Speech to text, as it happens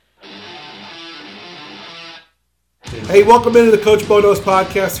Hey, welcome into the Coach Bo Knows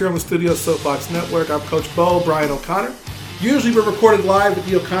podcast here on the Studio Soapbox Network. I'm Coach Bo, Brian O'Connor. Usually we're recorded live at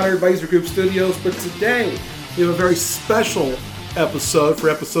the O'Connor Advisory Group studios, but today we have a very special episode for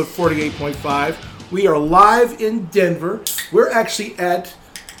episode 48.5. We are live in Denver. We're actually at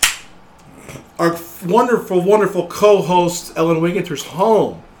our wonderful, wonderful co-host Ellen Winginter's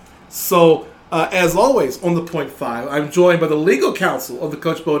home. So, as always, on the Point 5, I'm joined by the legal counsel of the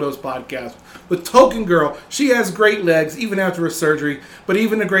Coach Bo Knows podcast, the token girl. She has great legs, even after her surgery, but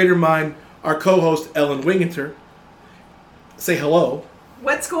even a greater mind, our co-host Ellen Winginter. Say hello.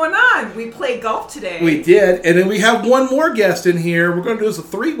 What's going on? We played golf today. We did, and then we have one more guest in here. We're going to do this a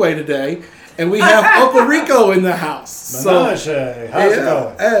three-way today, and we have Uncle Rico in the house. How's it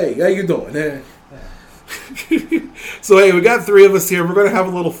going? Hey, how you doing? Hey. So, hey, we got three of us here. We're going to have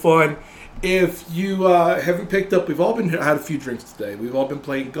a little fun. If you haven't picked up, we've all had a few drinks today. We've all been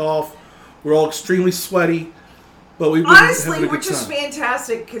playing golf. We're all extremely sweaty, but we've been honestly, having a good which is time.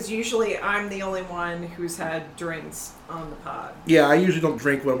 fantastic because usually I'm the only one who's had drinks on the pod. Yeah, I usually don't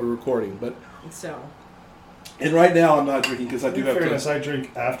drink when we're recording, but So. And right now I'm not drinking because I do In have fairness, to. I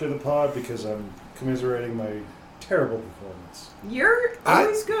drink after the pod because I'm commiserating my terrible performance. You're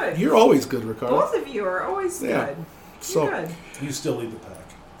always good. You're always good, Ricardo. Both of you are always Yeah. good. So, You're good. You still lead the pack.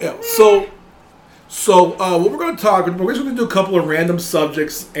 yeah. So what we're going to talk, we're just going to do a couple of random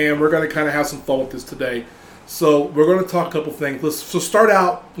subjects, and we're going to kind of have some fun with this today. So we're going to talk a couple things. So start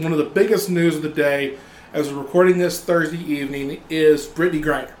out, one of the biggest news of the day, as we're recording this Thursday evening, is Brittney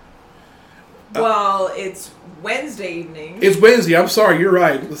Griner. Well, it's Wednesday evening. It's Wednesday. I'm sorry. You're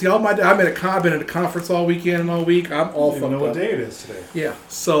right. See, I've been at a conference all weekend and all week. I'm all I don't fucked know what up. day it is today. Yeah.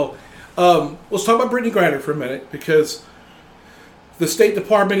 So let's talk about Brittney Griner for a minute, because the State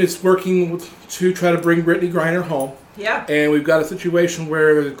Department is working to try to bring Brittney Griner home. Yeah. And we've got a situation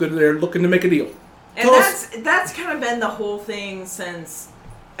where they're looking to make a deal. And that's kind of been the whole thing since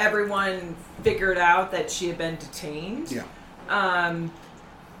everyone figured out that she had been detained. Yeah.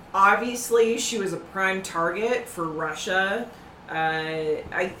 Obviously, she was a prime target for Russia.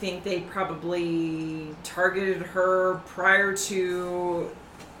 I think they probably targeted her prior to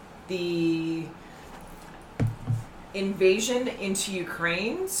the invasion into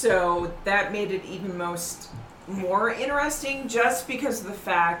Ukraine, so that made it even more interesting, just because of the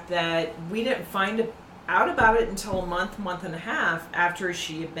fact that we didn't find out about it until a month and a half after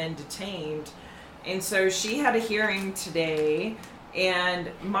she had been detained. And so she had a hearing today, and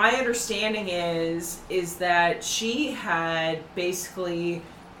my understanding is that she had basically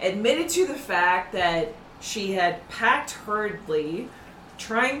admitted to the fact that she had packed hurriedly,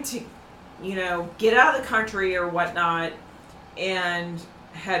 trying to get out of the country or whatnot, and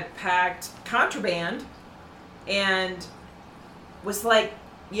had packed contraband and was like,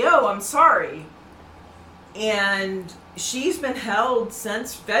 yo, I'm sorry. And she's been held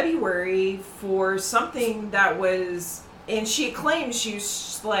since February for something that was, and she claims she was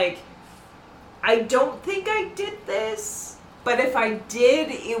just like, I don't think I did this, but if I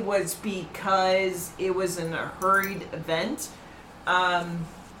did, it was because it was in a hurried event.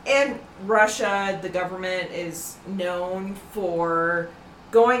 And Russia, the government, is known for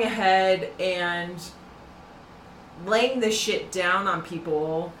going ahead and laying this shit down on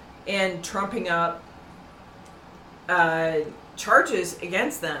people and trumping up charges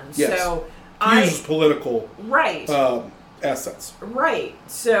against them. Yes. So Uses political right. assets. Right.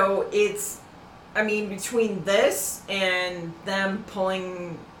 So it's, between this and them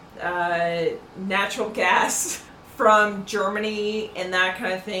pulling natural gas from Germany and that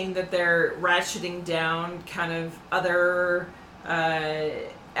kind of thing, that they're ratcheting down kind of other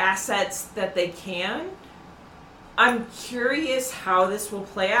assets that they can. I'm curious how this will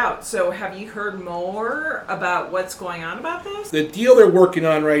play out. So have you heard more about what's going on about this? The deal they're working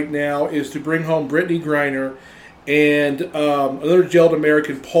on right now is to bring home Brittney Griner and another jailed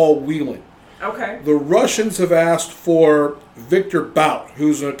American, Paul Whelan. Okay. The Russians have asked for Victor Bout,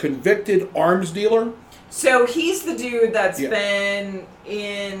 who's a convicted arms dealer. So he's the dude that's Yeah. been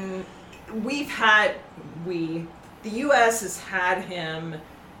in... The U.S. has had him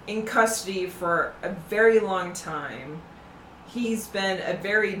in custody for a very long time. He's been a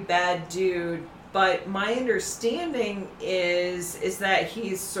very bad dude, but my understanding is that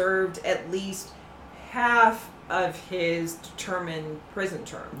he's served at least half of his determined prison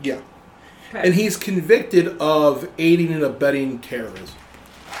term. Yeah. Okay. And he's convicted of aiding and abetting terrorism.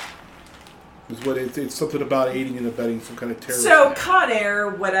 Is what it's something about aiding and abetting some kind of terrorism. So Con Air,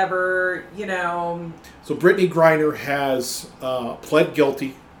 whatever, So Brittney Griner has pled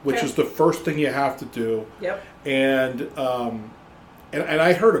guilty, which Okay. is the first thing you have to do. Yep. And and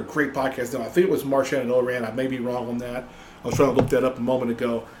I heard a great podcast now. I think it was Marshannon Oran. I may be wrong on that. I was trying to look that up a moment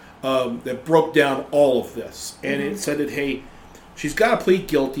ago. That broke down all of this, and it said that hey, she's got to plead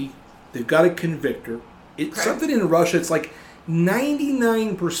guilty. They've got to convict her. It's something in Russia. It's like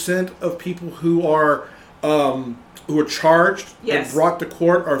 99% of people who are charged and brought to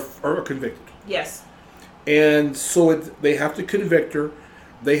court are convicted. Yes. And so they have to convict her.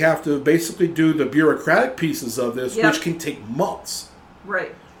 They have to basically do the bureaucratic pieces of this, which can take months.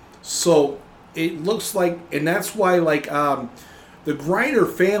 Right. So it looks like, and that's why, like, the Griner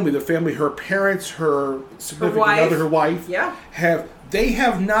family, her parents, her significant other, her wife, they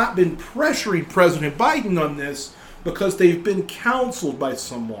have not been pressuring President Biden on this because they've been counseled by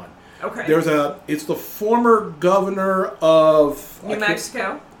someone. Okay. It's the former governor of New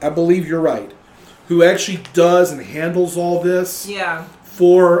Mexico. I believe you're right, who actually does and handles all this. Yeah.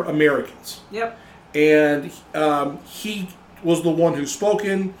 For Americans. Yep. And he was the one who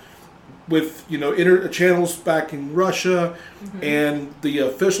spoken with channels back in Russia, and the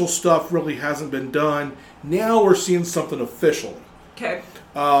official stuff really hasn't been done. Now we're seeing something official. Okay.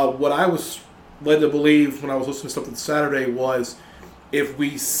 What I was led to believe when I was listening to something Saturday was if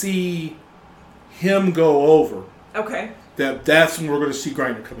we see him go over, that's when we're going to see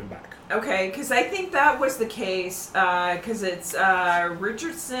Griner coming back. Okay, because I think that was the case, because it's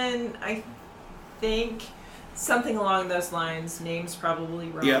Richardson, I think, something along those lines. Name's probably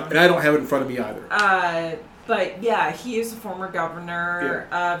wrong. Yeah, and I don't have it in front of me either. But yeah, he is the former governor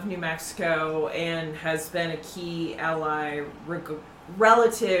of New Mexico and has been a key ally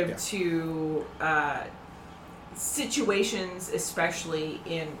relative to situations, especially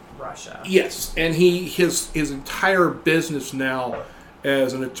in Russia. Yes, and his entire business now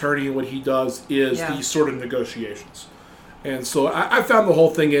as an attorney, what he does is these sort of negotiations. And so I found the whole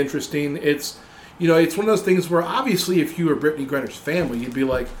thing interesting. It's it's one of those things where obviously if you were Brittney Griner's family, you'd be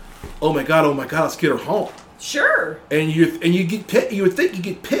like, oh my god, let's get her home. Sure. And you would think you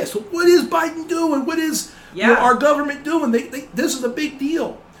get pissed. What is Biden doing? What is our government doing? This is a big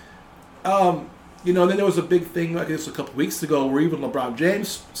deal. And then there was a big thing, I guess, a couple weeks ago where even LeBron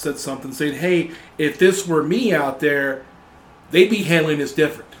James said something saying, hey, if this were me out there, they'd be handling this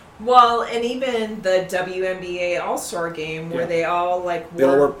different. Well, and even the WNBA All-Star game where they all wore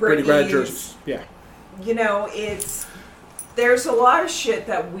Brittney Griner jerseys. Yeah. There's a lot of shit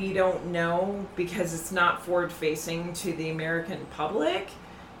that we don't know because it's not forward-facing to the American public,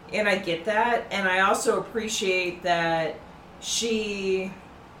 and I get that, and I also appreciate that she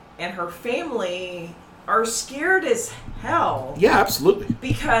and her family are scared as hell. Yeah, absolutely.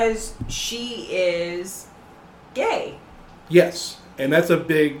 Because she is gay. Yes, and that's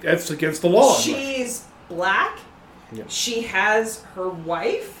against the law. She's black. Yeah. She has her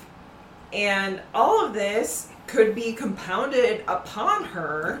wife, and all of this could be compounded upon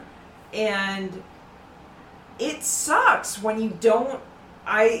her, and it sucks when you don't.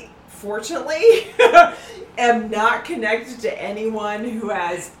 I fortunately am not connected to anyone who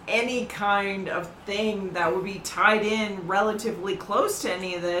has any kind of thing that would be tied in relatively close to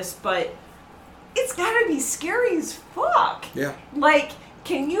any of this, but it's gotta be scary as fuck. Yeah.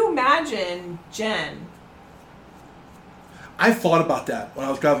 Can you imagine Jen? I thought about that when I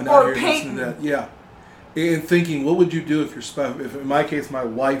was driving out here. Peyton. Listening to that. Yeah. And thinking, what would you do if if in my case my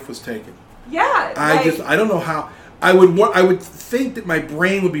wife was taken? Yeah. I don't know how. I would think that my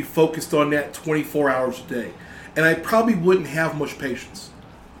brain would be focused on that 24 hours a day, and I probably wouldn't have much patience.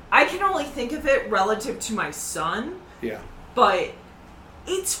 I can only think of it relative to my son. Yeah. But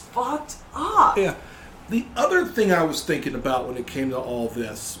it's fucked up. Yeah. The other thing I was thinking about when it came to all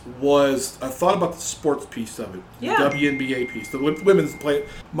this was I thought about the sports piece of it, the WNBA piece, the women's play.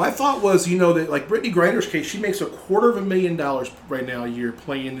 My thought was, that like Brittney Griner's case, she makes $250,000 right now a year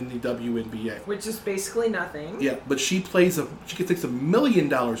playing in the WNBA, which is basically nothing. Yeah, but she takes $1 million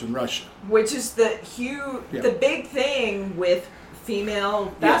in Russia, which is the big thing with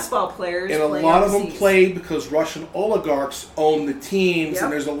female basketball players. And a lot of them play because Russian oligarchs own the teams, and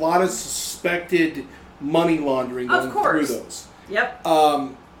there's a lot of suspected money laundering going through those. Yep.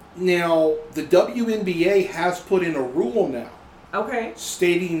 Now, the WNBA has put in a rule now. Okay.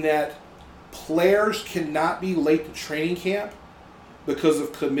 Stating that players cannot be late to training camp because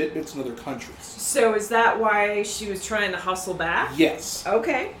of commitments in other countries. So is that why she was trying to hustle back? Yes.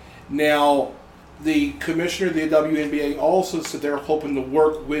 Okay. Now, the commissioner of the WNBA also said they're hoping to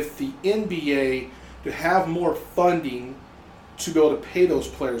work with the NBA to have more funding to be able to pay those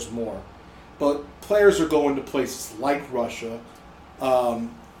players more. But players are going to places like Russia,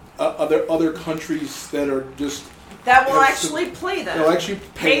 other countries that are just... That will actually play them. They'll actually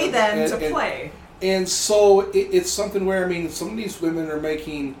pay them to play. And so it's something where, I mean, some of these women are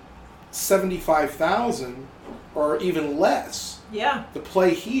making $75,000 or even less to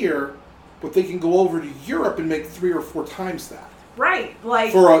play here, but they can go over to Europe and make 3 or 4 times that. Right.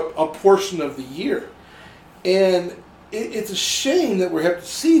 Like for a portion of the year. And it's a shame that we have to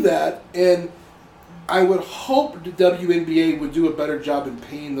see that, and I would hope the WNBA would do a better job in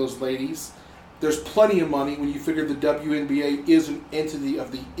paying those ladies. There's plenty of money when you figure the WNBA is an entity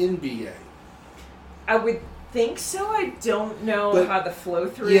of the NBA. I would think so. I don't know how the flow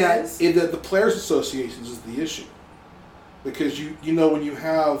through is. Yeah, the Players Associations is the issue. Because you know when you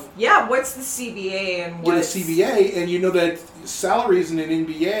have... Yeah, what's the CBA and what's... the CBA, and you know that salaries in an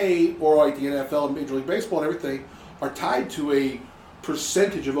NBA or like the NFL and Major League Baseball and everything are tied to a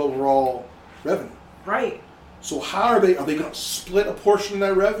percentage of overall revenue. Right. So how are they going to split a portion of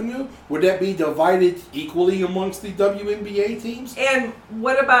that revenue? Would that be divided equally amongst the WNBA teams? And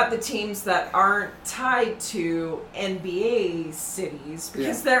what about the teams that aren't tied to NBA cities?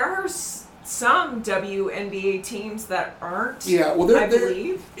 Because there are some WNBA teams that aren't, I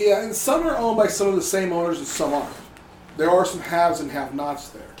believe. Yeah, and some are owned by some of the same owners and some aren't. There are some haves and have-nots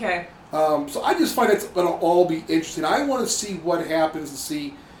there. Okay. So I just find it's going to all be interesting. I want to see what happens and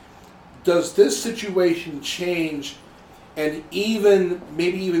see, does this situation change, and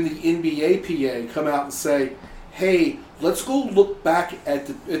maybe even the NBAPA come out and say, hey, let's go look back at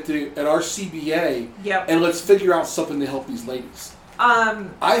our CBA and let's figure out something to help these ladies.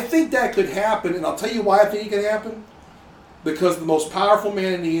 I think that could happen, and I'll tell you why I think it could happen. Because the most powerful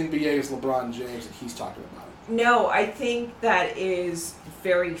man in the NBA is LeBron James, and he's talking about it. No, I think that is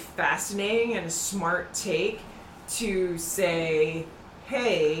very fascinating and a smart take to say,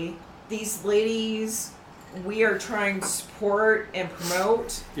 hey, these ladies, we are trying to support and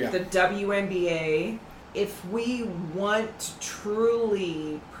promote the WNBA. If we want to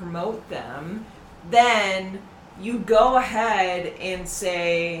truly promote them, then you go ahead and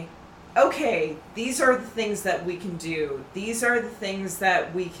say, okay, these are the things that we can do. These are the things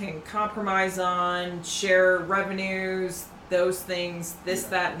that we can compromise on, share revenues, those things, this,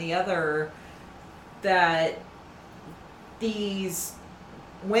 that, and the other, that these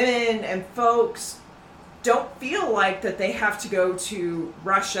women and folks don't feel like that they have to go to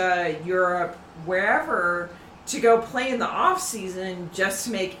Russia, Europe, wherever to go play in the off season just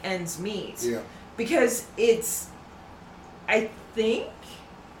to make ends meet. Yeah. Because it's, I think,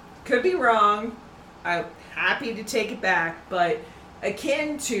 could be wrong, I'm happy to take it back, but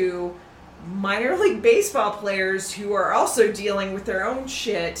akin to minor league baseball players who are also dealing with their own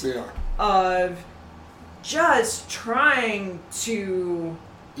shit of just trying to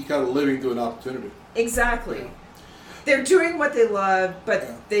eke out a living through an opportunity. Exactly. Yeah. They're doing what they love,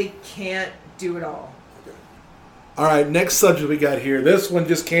 but they can't do it all. Okay. All right, next subject we got here. This one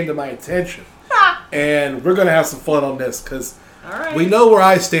just came to my attention. And we're going to have some fun on this because we know where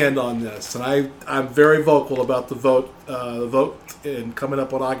I stand on this. And I'm very vocal about the vote in coming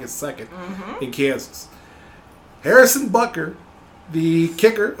up on August 2nd in Kansas. Harrison Butker, the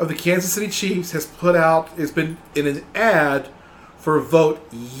kicker of the Kansas City Chiefs, has been in an ad for vote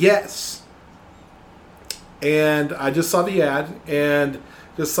yes. And I just saw the ad and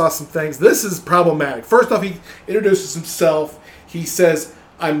just saw some things. This is problematic. First off, he introduces himself. He says,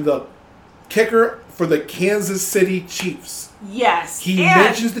 I'm the kicker for the Kansas City Chiefs. Yes. He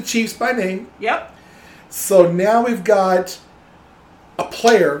mentions the Chiefs by name. Yep. So now we've got a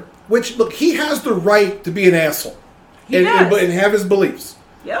player, which, look, he has the right to be an asshole. And have his beliefs.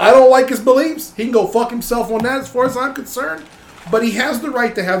 Yep. I don't like his beliefs. He can go fuck himself on that as far as I'm concerned. But he has the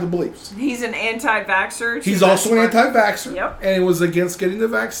right to have the beliefs. He's an anti-vaxxer. He's also an anti-vaxxer. Yep. And he was against getting the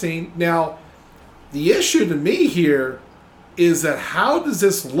vaccine. Now, the issue to me here is that how does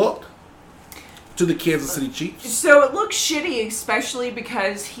this look to the Kansas City Chiefs? So it looks shitty, especially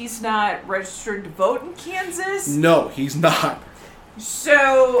because he's not registered to vote in Kansas. No, he's not.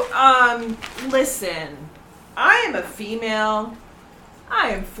 So, listen, I am a female. I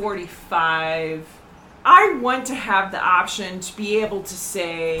am 45. I want to have the option to be able to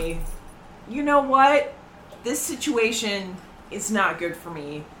say, you know what? This situation is not good for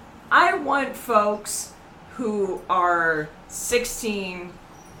me. I want folks who are 16,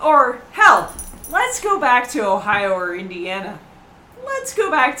 or hell, let's go back to Ohio or Indiana. Let's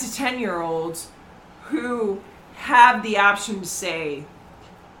go back to 10-year-olds who have the option to say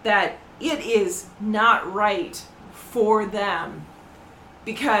that it is not right for them.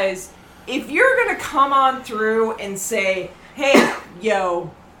 Because if you're going to come on through and say, hey,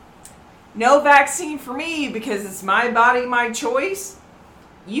 yo, no vaccine for me because it's my body, my choice,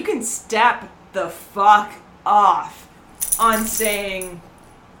 you can step the fuck off on saying,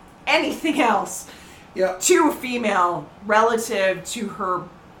 anything else Yeah. to a female relative to her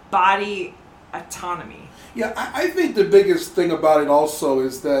body autonomy. Yeah, I think the biggest thing about it also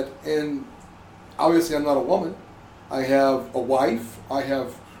is that, and obviously I'm not a woman. I have a wife. I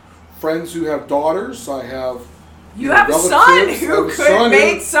have friends who have daughters. I have You have a son who could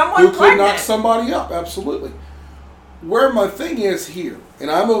make someone who could pregnant. knock somebody up. Absolutely. Where my thing is here, and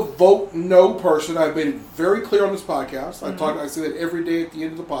I'm a vote no person. I've made it very clear on this podcast. I say that every day at the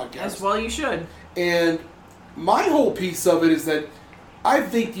end of the podcast. As well you should. And my whole piece of it is that I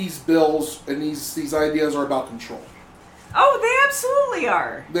think these bills and these ideas are about control. Oh, they absolutely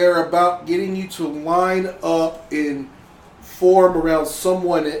are. They're about getting you to line up and form around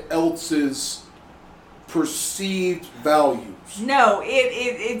someone else's perceived values. No,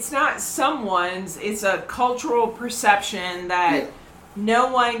 it's not someone's. It's a cultural perception that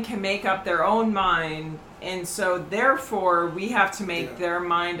no one can make up their own mind, and so therefore we have to make their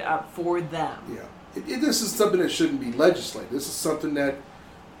mind up for them. Yeah. This is something that shouldn't be legislated. This is something that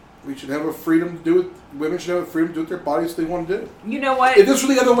we should have a freedom to do with. Women should have a freedom to do with their bodies if they want to do. You know what? If this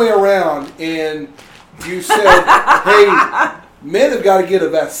were the other way around and you said, hey, men have got to get a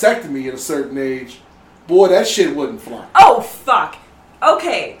vasectomy at a certain age, boy, that shit wouldn't fly. Oh, fuck.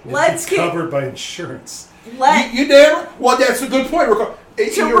 Okay, let's It's get... covered by insurance. You damn right. Well, that's a good point.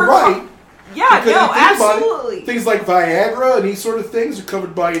 You're right. Yeah, Because no, if you think about absolutely. it, things like Viagra and these sort of things are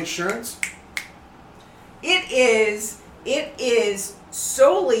covered by insurance. It is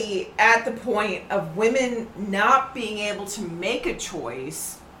solely at the point of women not being able to make a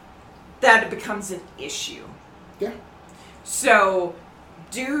choice that it becomes an issue. Yeah. So,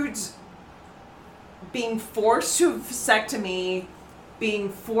 dudes being forced to vasectomy, being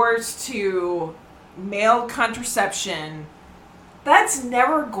forced to male contraception, that's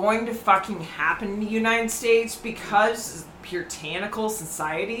never going to fucking happen in the United States because puritanical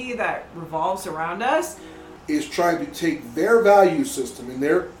society that revolves around us is trying to take their value system and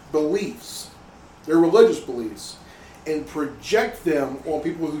their beliefs, their religious beliefs, and project them on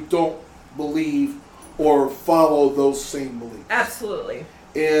people who don't believe or follow those same beliefs. Absolutely.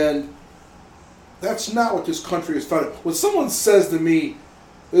 And that's not what this country is founded. When someone says to me,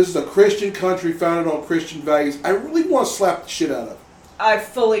 this is a Christian country founded on Christian values, I really want to slap the shit out of it. I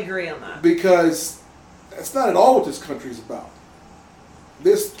fully agree on that. Because that's not at all what this country is about.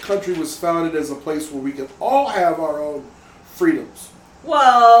 This country was founded as a place where we can all have our own freedoms.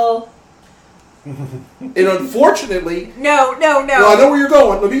 Well... And unfortunately... No. Well, I know where you're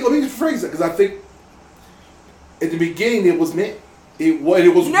going. Let me rephrase it, because I think at the beginning it was men. It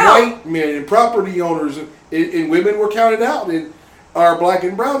was white men and property owners, and women were counted out, and our black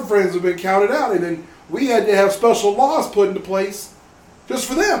and brown friends have been counted out, and then we had to have special laws put into place just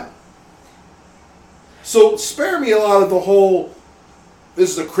for them. So spare me a lot of the whole,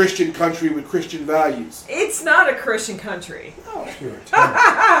 this is a Christian country with Christian values. It's not a Christian country.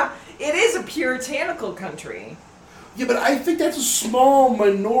 No. It is a puritanical country. Yeah, but I think that's a small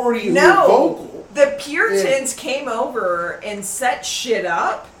minority who are vocal. The Puritans came over and set shit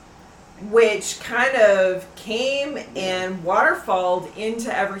up, which kind of came and waterfalled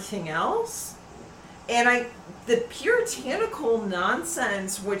into everything else. And the puritanical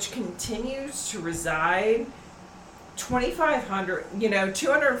nonsense, which continues to reside 2,500,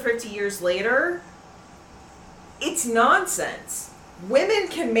 250 years later, it's nonsense. Women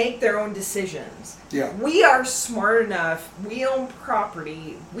can make their own decisions. Yeah. We are smart enough. We own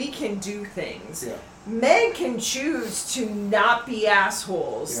property. We can do things. Yeah. Men can choose to not be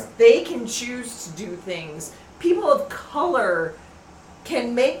assholes. Yeah. They can choose to do things. People of color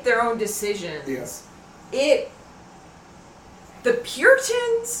can make their own decisions. Yeah. The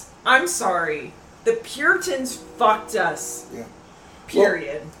Puritans, I'm sorry, the Puritans fucked us. Yeah.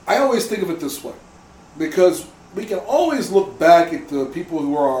 Period. Well, I always think of it this way, because we can always look back at the people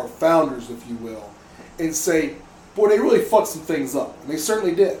who are our founders, if you will, and say, boy, they really fucked some things up. And they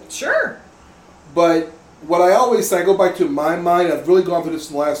certainly did. Sure. But what I always say, I go back to in my mind, I've really gone through this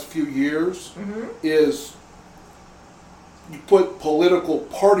in the last few years, is you put political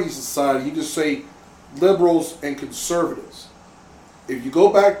parties aside, you just say liberals and conservatives. If you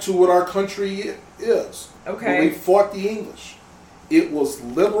go back to what our country is, when we fought the English, it was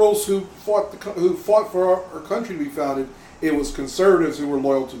liberals who fought for our country to be founded. It was conservatives who were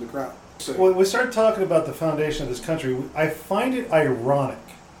loyal to the crown. So, When we start talking about the foundation of this country, I find it ironic.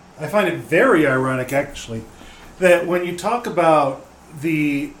 I find it very ironic, actually, that when you talk about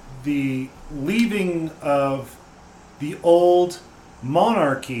the leaving of the old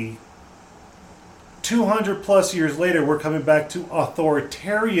monarchy 200 plus years later, we're coming back to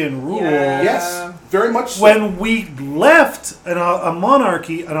authoritarian rule. Yeah. Yes, very much so. When we left a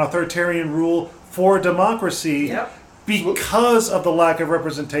monarchy, an authoritarian rule, for democracy, Yep. because of the lack of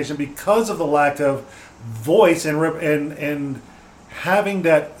representation, because of the lack of voice, and having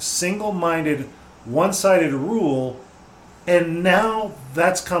that single-minded, one-sided rule, and now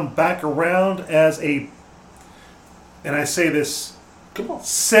that's come back around as and I say this, Come on.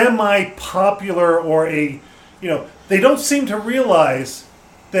 semi-popular or they don't seem to realize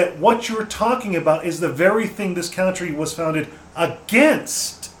that what you're talking about is the very thing this country was founded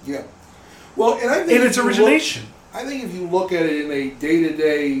against Yeah. Well, and I think in its origination. I think if you look at it in a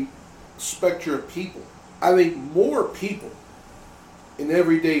day-to-day spectrum of people, I think more people in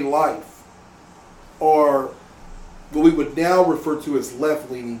everyday life are what we would now refer to as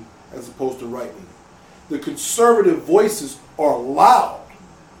left-leaning as opposed to right-leaning. The conservative voices are loud,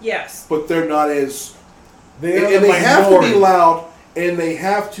 Yes. but they're not as... They're and the they have to be minority. loud, and they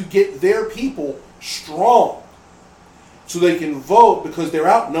have to get their people strong so they can vote because they're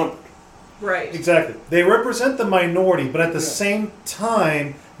outnumbered. Right. Exactly. They represent the minority, but at the same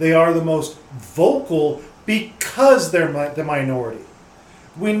time, they are the most vocal because they're the minority.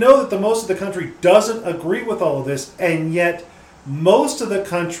 We know that the most of the country doesn't agree with all of this, and yet most of the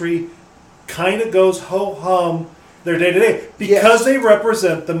country kind of goes ho-hum their day-to-day because they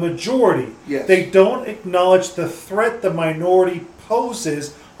represent the majority. Yes. They don't acknowledge the threat the minority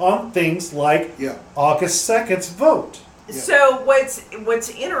poses on things like August 2nd's vote. Yeah. So what's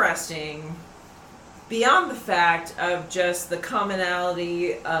interesting, beyond the fact of just the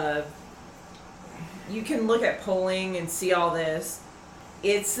commonality of, you can look at polling and see all this,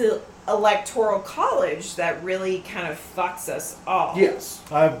 it's the electoral college that really kind of fucks us all. Yes.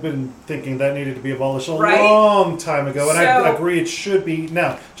 I've been thinking that needed to be abolished a Right? long time ago, and I So- agree it should be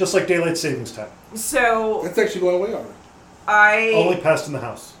now, just like daylight savings time. So That's actually going away already. Only passed in the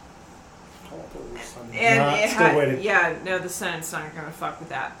House. And Not it still waiting. Yeah, no, the Senate's not going to fuck with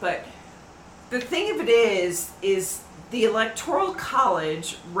that. But the thing of it is the electoral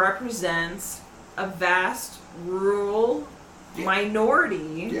college represents a vast rural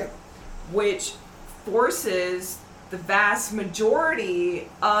minority, which forces the vast majority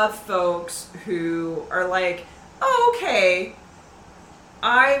of folks who are like, oh, okay,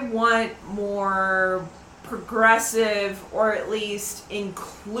 I want more progressive or at least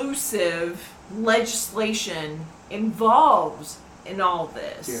inclusive legislation involved in all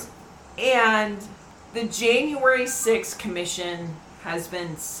this. And the January 6th Commission has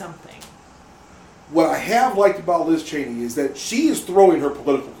been something. What I have liked about Liz Cheney is that she is throwing her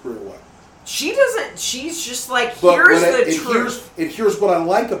political career away. She doesn't, she's just like, But here's what I- the truth. here's what I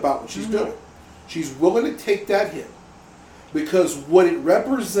like about what she's doing. She's willing to take that hit because what it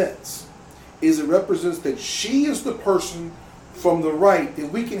represents is it represents that she is the person from the right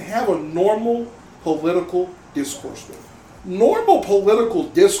that we can have a normal political discourse with. Normal political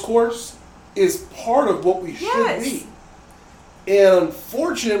discourse is part of what we should be. And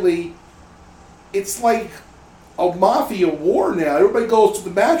unfortunately, it's like a mafia war now. Everybody goes to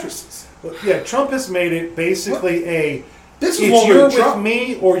the mattresses. Yeah, Trump has made it basically This is it's longer you're than with Trump.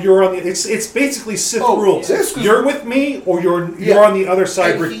 me or you're on the. It's basically Sith rules. this is- You're with me or you're on the other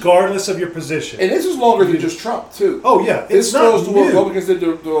side, And he- regardless of your position. And this is longer than just Trump, too. Oh yeah, This it's not goes to what new, Republicans did to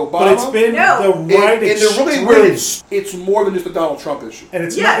Obama. but it's been No. the right and they're really extreme. where it's more than just a Donald Trump issue. And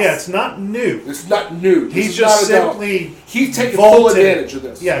it's Yes. not. Yeah, it's not new. It's not new. This He's is just not a Donald- simply he's taking full vaulted it. advantage of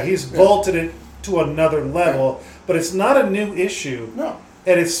this. Yeah, he's vaulted it to another level, but it's not a new issue, No.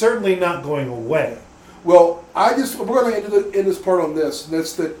 and it's certainly not going away. Well, we're going to end this part on this, and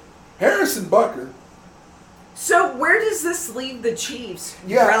that's that Harrison Butker. So where does this leave the Chiefs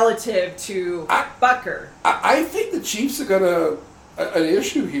Yeah. relative to Butker? I think the Chiefs are going to an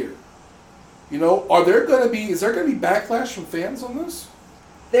issue here. You know, is there going to be backlash from fans on this?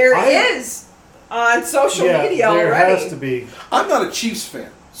 There is on social media there already. has to be. I'm not a Chiefs fan,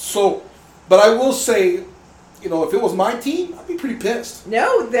 but I will say, you know, if it was my team, I'd be pretty pissed.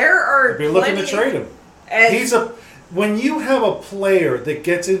 No, there are They'd be looking to plenty- trade him. And When you have a player that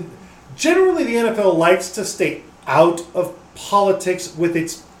gets in, generally the NFL likes to stay out of politics with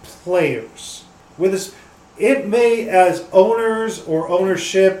its players. It may, as owners or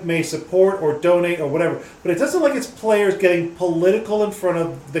ownership, may support or donate or whatever, but it doesn't like its players getting political in front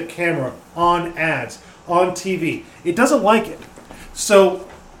of the camera, on ads, on TV. It doesn't like it. So,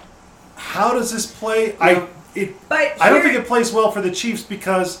 how does this play? I don't think it plays well for the Chiefs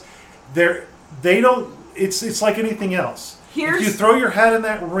because they don't. It's like anything else. If you throw your hat in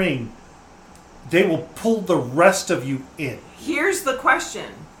that ring, they will pull the rest of you in. Here's the question.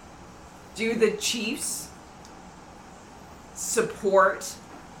 do the Chiefs support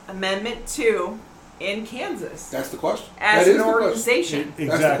Amendment 2 in Kansas? That's the question. As that an is organization. Exactly.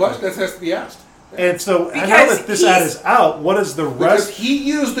 That's the question. That has to be asked. And so, Because now that this ad is out, what is the Because rest? he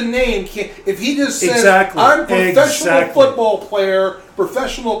used the name. If he just says, Exactly. I'm a professional Exactly. football player,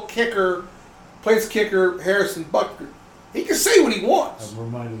 professional kicker, place kicker, Harrison Butker, he can say what he wants. I'm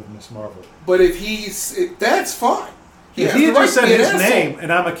reminded of Miss Marvel. But if that's fine. If has he the had right just to said be an his asshole. name,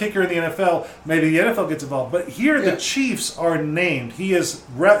 and I'm a kicker in the NFL, maybe the NFL gets involved. But here, Yeah. the Chiefs are named. He's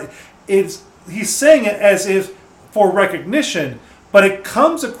saying it as if for recognition, but it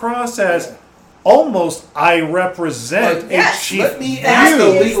comes across as almost I represent Yes, a chief. Let me view. ask the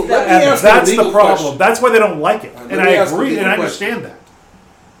legal. Let me And ask that's the the legal problem. question. That's why they don't like it. Let And me I ask the agree, legal and I question. understand that.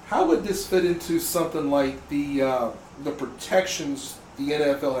 How would this fit into something like the protections the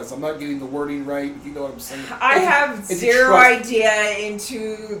NFL has? I'm not getting the wording right, but you know what I'm saying. I have It's zero trust. idea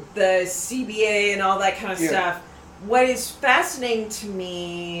into the CBA and all that kind of Yeah. stuff. What is fascinating to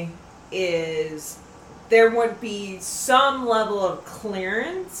me is there would be some level of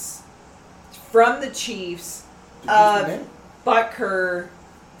clearance from the Chiefs of Butker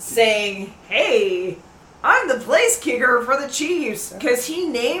saying, hey, I'm the place kicker for the Chiefs, because he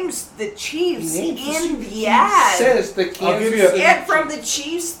names the Chiefs in the ad. He says the I'll give Kansas you a- City And from the Chiefs.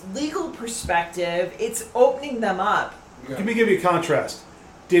 Chiefs' legal perspective, it's opening them up. Yeah. Let me give you a contrast.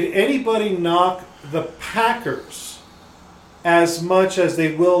 Did anybody knock the Packers as much as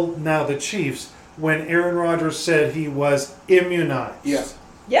they will now the Chiefs when Aaron Rodgers said he was immunized? Yeah.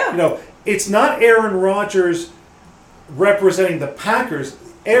 Yeah. You know, it's not Aaron Rodgers representing the Packers.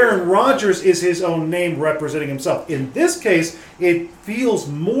 Aaron Rodgers is his own name representing himself. In this case, it feels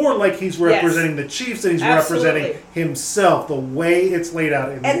more like he's representing the Chiefs than he's Absolutely. representing himself, the way it's laid out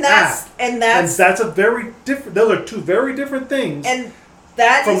in And the that's ad. and that's And that's a very different, those are two very different things. and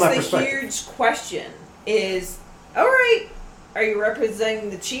that From is that the perspective. huge question is, all right, are you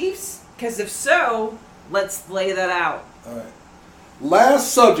representing the Chiefs? Because if so, let's lay that out. All right.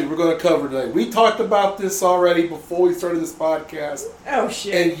 Last subject we're going to cover today. We talked about this already before we started this podcast. Oh,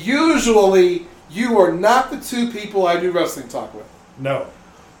 shit. And usually, you are not the two people I do wrestling talk with. No.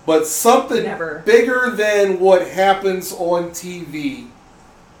 But something Never. bigger than what happens on TV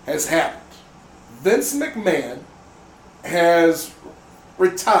has happened. Vince McMahon has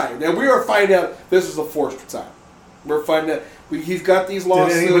retired. Now, we are finding out this is a forced retirement. We're finding out he's got these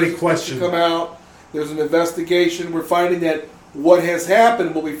anybody lawsuits question to come out. There's an investigation. We're finding that what has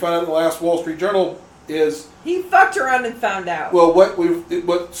happened, what we found out in the last Wall Street Journal, is He fucked around and found out. well,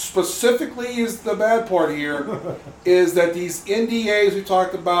 what specifically is the bad part here is that these NDAs we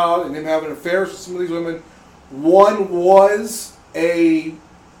talked about and him having affairs with some of these women, one was a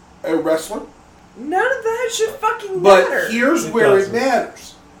wrestler, None of that should fucking but matter. here's It where doesn't. it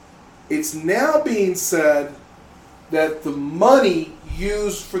matters. It's now being said that the money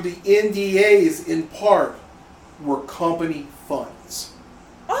used for the NDAs in part were company funds.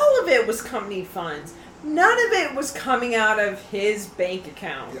 All of it was company funds. None of it was coming out of his bank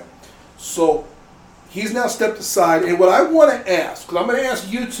account. Yeah. So he's now stepped aside, and what I want to ask, because I'm going to ask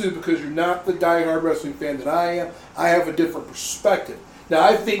you two because you're not the diehard wrestling fan that I am, I have a different perspective. Now,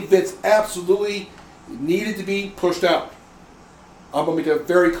 I think Vince absolutely needed to be pushed out. I'm going to make that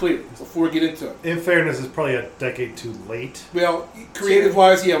very clear before we get into it. In fairness, it's probably a decade too late. Well,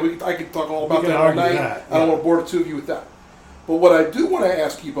 creative-wise, yeah, I could talk all about We can that all argue night. that, I don't yeah. want to bore the two of you with that. But what I do want to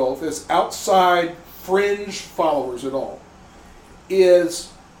ask you both, as outside fringe followers at all, is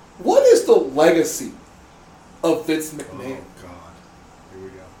what is the legacy of Vince McMahon? Oh, God. Here we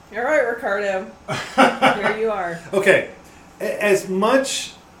go. All right, Ricardo. Here you are. Okay, as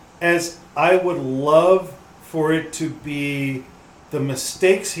much as I would love for it to be the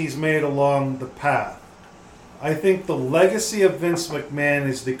mistakes he's made along the path, I think the legacy of Vince McMahon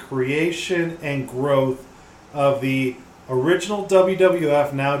is the creation and growth of the original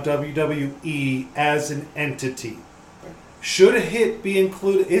WWF, now WWE, as an entity. Should it be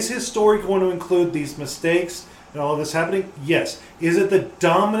included? Is his story going to include these mistakes and all of this happening? Yes. Is it the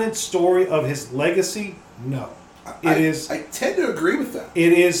dominant story of his legacy? No. I tend to agree with that.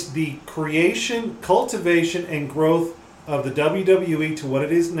 It is the creation, cultivation, and growth of the WWE to what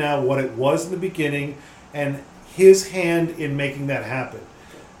it is now, what it was in the beginning, and his hand in making that happen.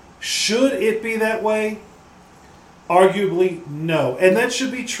 Should it be that way? Arguably, no. And that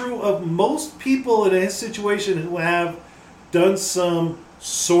should be true of most people in his situation who have done some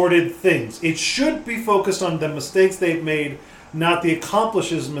sordid things. It should be focused on the mistakes they've made, not the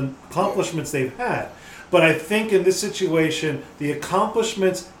accomplishments they've had. But I think in this situation, the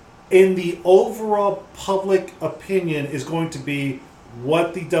accomplishments in the overall public opinion is going to be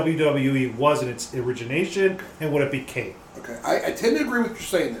what the WWE was in its origination and what it became. Okay, I tend to agree with what you're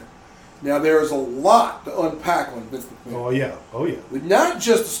saying there. Now, there's a lot to unpack on Vince McMahon. Oh, yeah. But not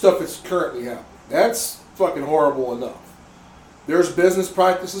just the stuff that's currently happening. That's fucking horrible enough. There's business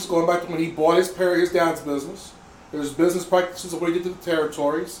practices going back to when he bought his dad's business. There's business practices of what he did to the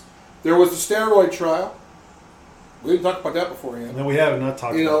territories. There was the steroid trial. We didn't talk about that beforehand. No, we have not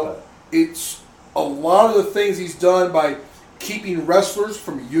talked about that. It's a lot of the things he's done by keeping wrestlers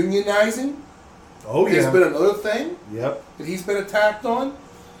from unionizing. Oh, yeah. Has been another thing that he's been attacked on.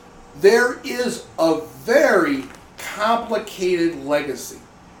 There is a very complicated legacy.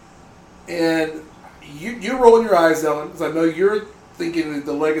 And you're rolling your eyes, Ellen, because I know you're thinking that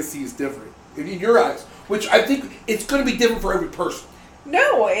the legacy is different. In your eyes. Which I think it's going to be different for every person.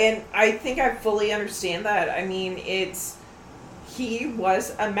 No, and I think I fully understand that. I mean, he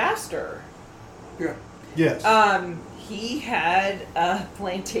was a master. Yeah. Yes. He had a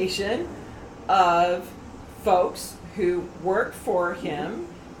plantation of folks who worked for him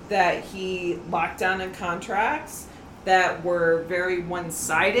that he locked down in contracts that were very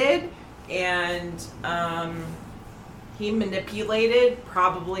one-sided, and he manipulated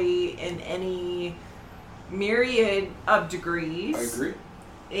probably in any myriad of degrees. I agree.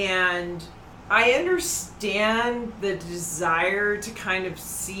 And I understand the desire to kind of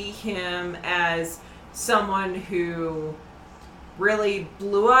see him as someone who really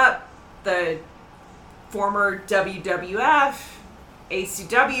blew up the former WWF,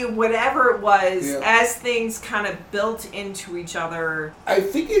 ACW, whatever it was, as things kind of built into each other. I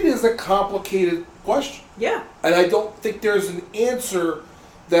think it is a complicated question. Yeah. And I don't think there's an answer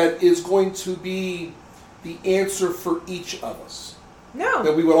that is going to be the answer for each of us. No.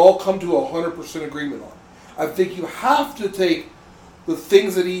 That we would all come to 100% agreement on. I think you have to take the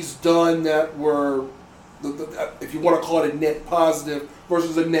things that he's done that were, if you want to call it a net positive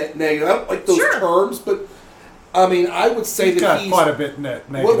versus a net negative. I don't like those terms, but I mean, I would say he's that got quite a bit net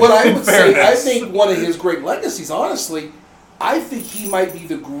negative. What I would say, I think one of his great legacies, honestly, I think he might be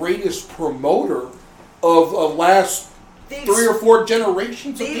the greatest promoter of the last 3 or 4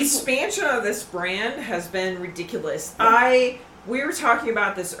 generations of people. The expansion of this brand has been ridiculous. We were talking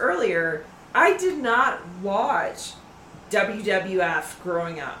about this earlier. I did not watch WWF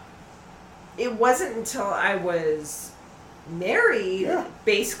growing up. It wasn't until I was married,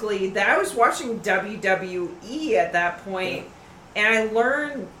 basically, that I was watching WWE at that point, and I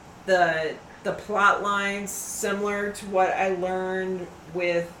learned the plot lines similar to what I learned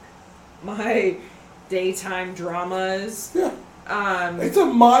with my daytime dramas. Yeah. It's a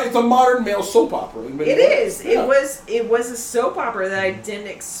modern male soap opera. It is. Yeah. It was a soap opera that I didn't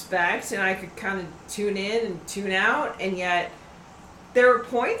expect, and I could kind of tune in and tune out, and yet there were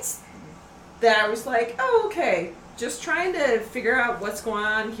points that I was like, oh, okay, just trying to figure out what's going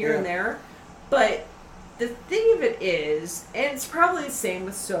on here and there. But the thing of it is, and it's probably the same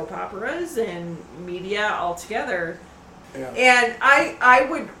with soap operas and media altogether. Yeah. And I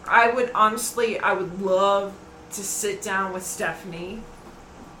would honestly, I would love to sit down with Stephanie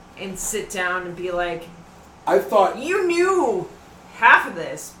and sit down and be like, I thought you knew half of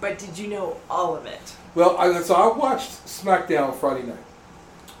this, but did you know all of it? Well, so I watched SmackDown Friday night,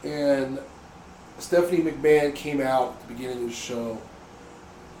 and Stephanie McMahon came out at the beginning of the show,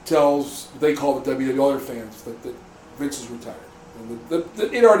 tells, they call the WWE, all their fans, that Vince is retired. And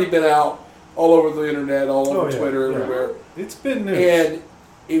it had already been out all over the internet, all over Twitter, everywhere. It's been news.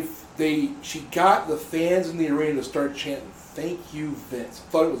 And she got the fans in the arena to start chanting, "Thank you, Vince."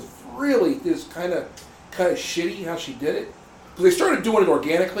 I thought it was really just kind of shitty how she did it. Because they started doing it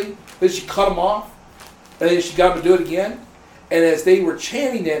organically, then she cut them off, and then she got them to do it again. And as they were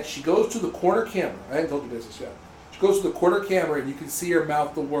chanting that, she goes to the corner camera. I hadn't told you this yet. She goes to the corner camera, and you can see her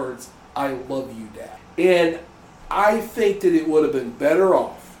mouth the words, "I love you, Dad." And I think that it would have been better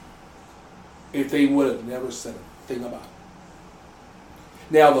off if they would have never said a thing about it.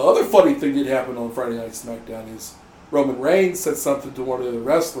 Now, the other funny thing that happened on Friday Night SmackDown is Roman Reigns said something to one of the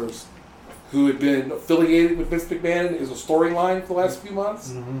wrestlers who had been affiliated with Vince McMahon as a storyline for the last few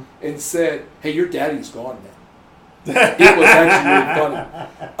months, and said, "Hey, your daddy's gone now." It was actually really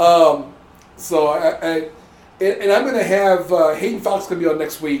funny. So I'm going to have Hayden Fox going to be on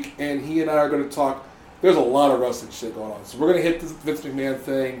next week, and he and I are going to talk. There's a lot of wrestling shit going on, so we're going to hit this Vince McMahon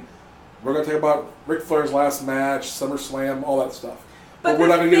thing. We're going to talk about Ric Flair's last match, SummerSlam, all that stuff. But we're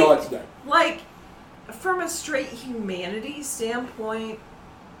not going to get all that today. Like, from a straight humanity standpoint,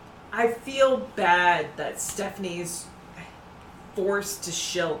 I feel bad that Stephanie's forced to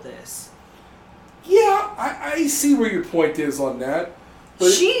shill this. Yeah, I see where your point is on that.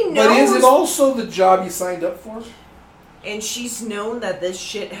 But, she knows. But is it also the job you signed up for? and she's known that this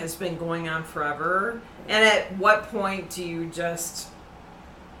shit has been going on forever. And at what point do you just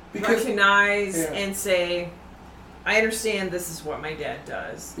recognize and say, I understand this is what my dad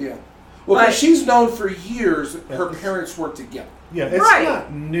does? Yeah. Well, because she's known for years her parents worked together. Yeah, it's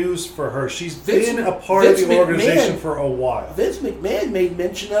not news for her. She's been a part of the organization for a while. Vince McMahon made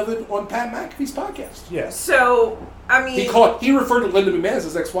mention of it on Pat McAfee's podcast. Yeah. So, I mean... He referred to Linda McMahon as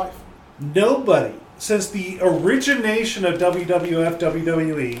his ex-wife. Nobody, since the origination of WWF,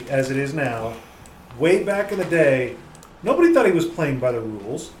 WWE, as it is now, way back in the day, nobody thought he was playing by the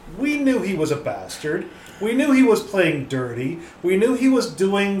rules. We knew he was a bastard. We knew he was playing dirty. We knew he was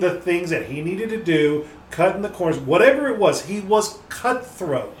doing the things that he needed to do, cutting the corners, whatever it was. He was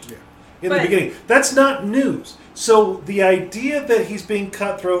cutthroat in the beginning. That's not news. So the idea that he's being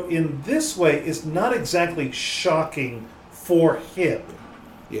cutthroat in this way is not exactly shocking for him.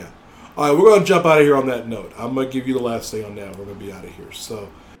 Yeah. All right, we're going to jump out of here on that note. I'm going to give you the last thing on that. We're going to be out of here. So,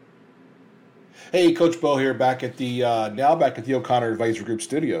 hey, Coach Bo here, back at the O'Connor Advisor Group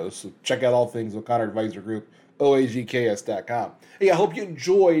studios. So check out all things O'Connor Advisor Group, OAGKS.com. Hey, I hope you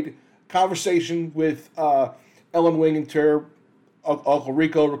enjoyed conversation with Ellen Winginter, Uncle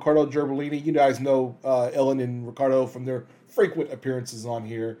Rico, Ricardo Gerbolini. You guys know Ellen and Ricardo from their frequent appearances on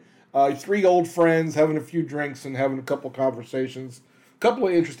here. 3 old friends having a few drinks and having a couple conversations. Couple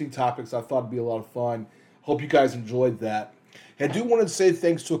of interesting topics I thought would be a lot of fun. Hope you guys enjoyed that. I do want to say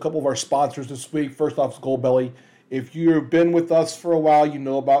thanks to a couple of our sponsors this week. First off is Goldbelly. If you've been with us for a while, you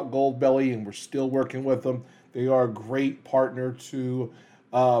know about Goldbelly, and we're still working with them. They are a great partner to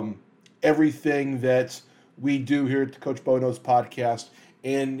everything that we do here at the Coach Bo Knows podcast.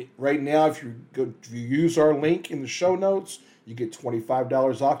 And right now, if you use our link in the show notes, you get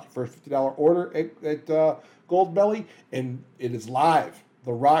 $25 off your first $50 order at Goldbelly, and it is live.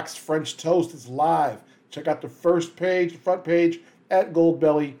 The Rock's French Toast is live. Check out the front page at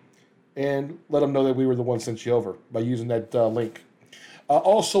Goldbelly, and let them know that we were the ones sent you over by using that link.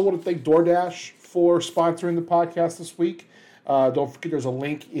 Also want to thank DoorDash for sponsoring the podcast this week. Don't forget there's a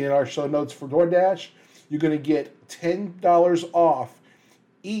link in our show notes for DoorDash. You're going to get $10 off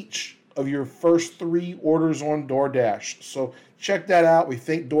each of your first 3 orders on DoorDash. So check that out. We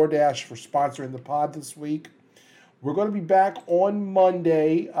thank DoorDash for sponsoring the pod this week. We're going to be back on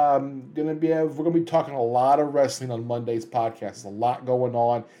Monday. We're going to be talking a lot of wrestling on Monday's podcast. There's a lot going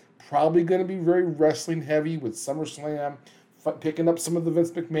on. Probably going to be very wrestling heavy with SummerSlam, picking up some of the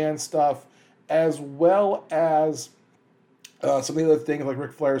Vince McMahon stuff, as well as some of the other things like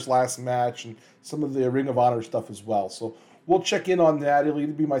Ric Flair's last match and some of the Ring of Honor stuff as well. So we'll check in on that. It'll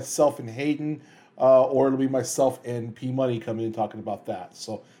either be myself and Hayden, or it'll be myself and P Money coming in talking about that.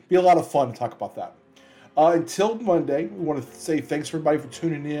 So it'll be a lot of fun to talk about that. Until Monday, we want to say thanks for everybody for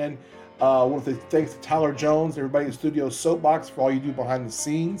tuning in. I want to say thanks to Tyler Jones, everybody in the studio Soapbox, for all you do behind the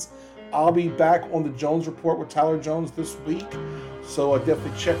scenes. I'll be back on the Jones Report with Tyler Jones this week, so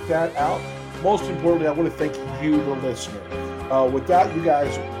definitely check that out. Most importantly, I want to thank you, the listener. Without you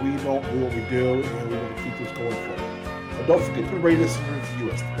guys, we don't do what we do, and we want to keep this going forward. But don't forget to rate us and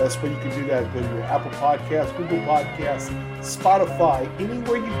review us. The best way you can do that is go to your Apple Podcasts, Google Podcasts, Spotify,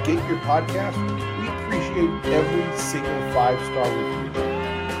 anywhere you get your podcast. We appreciate every single 5-star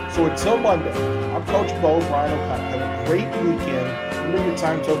review. So until Monday, I'm Coach Bo, Brian O'Connor. Have a great weekend. Remember your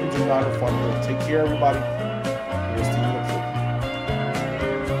time tokens are not refundable. Take care, everybody.